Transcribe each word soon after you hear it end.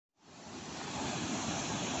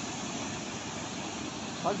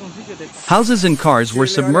Houses and cars were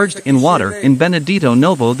submerged in water in Benedito,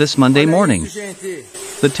 Novo this Monday morning.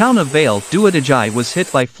 The town of Vale do Itajaí was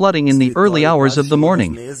hit by flooding in the early hours of the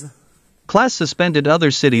morning. Class suspended.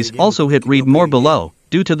 Other cities also hit. Read more below.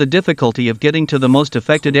 Due to the difficulty of getting to the most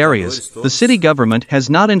affected areas, the city government has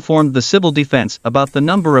not informed the civil defense about the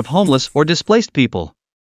number of homeless or displaced people.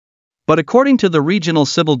 But according to the regional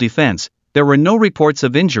civil defense, there were no reports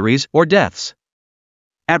of injuries or deaths.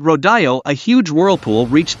 At Rodeo, a huge whirlpool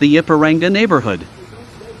reached the Ipiranga neighborhood,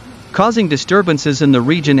 causing disturbances in the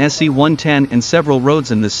region. SC-110 and several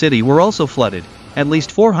roads in the city were also flooded. At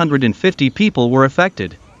least 450 people were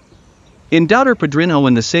affected. In Doutor Padrinho,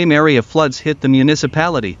 in the same area, floods hit the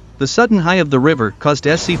municipality. The sudden high of the river caused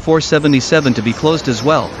SC-477 to be closed as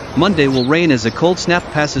well. Monday will rain as a cold snap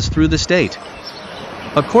passes through the state.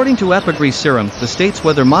 According to Epagri-Ciram, the state's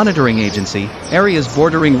weather monitoring agency, areas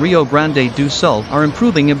bordering Rio Grande do Sul are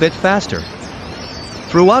improving a bit faster.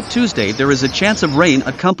 Throughout Tuesday there is a chance of rain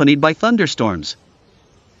accompanied by thunderstorms,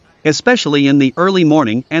 especially in the early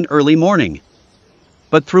morning and early morning.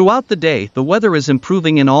 But throughout the day the weather is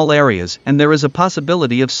improving in all areas and there is a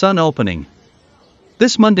possibility of sun opening.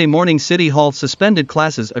 This Monday morning City Hall suspended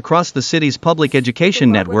classes across the city's public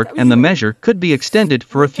education network, and the measure could be extended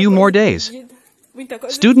for a few more days.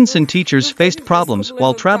 Students and teachers faced problems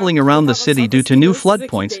while traveling around the city due to new flood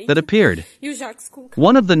points that appeared.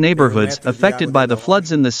 One of the neighborhoods affected by the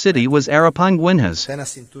floods in the city was Arapanguinhas.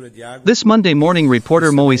 This Monday morning,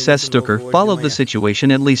 reporter Moises Stucker followed the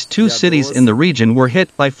situation. At least 2 cities in the region were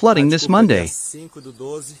hit by flooding this Monday.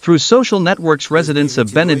 Through social networks, residents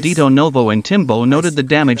of Benedito, Novo and Timbo noted the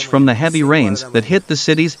damage from the heavy rains that hit the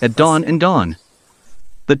cities at dawn and dawn.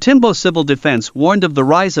 The Timbo Civil Defense warned of the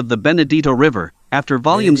rise of the Benedito River after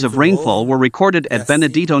volumes of rainfall were recorded at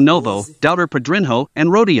Benedito Novo, Doutor Padrinho,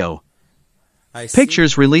 and Rodeo.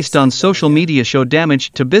 Pictures released on social media show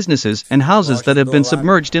damage to businesses and houses that have been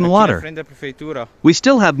submerged in water. We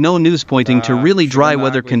still have no news pointing to really dry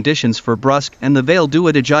weather conditions for Brusque and the Vale do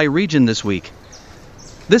Itajaí region this week.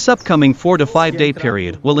 This upcoming 4 to 5 day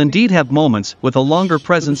period will indeed have moments with a longer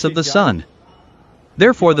presence of the sun.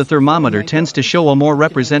 Therefore, the thermometer tends to show a more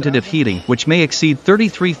representative heating, which may exceed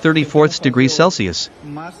 33–34 degrees Celsius.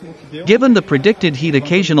 Given the predicted heat,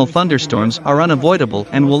 occasional thunderstorms are unavoidable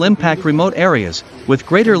and will impact remote areas, with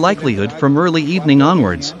greater likelihood from early evening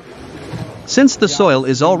onwards. Since the soil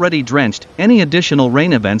is already drenched, any additional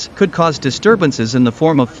rain events could cause disturbances in the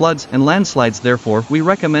form of floods and landslides. Therefore, we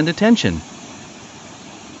recommend attention.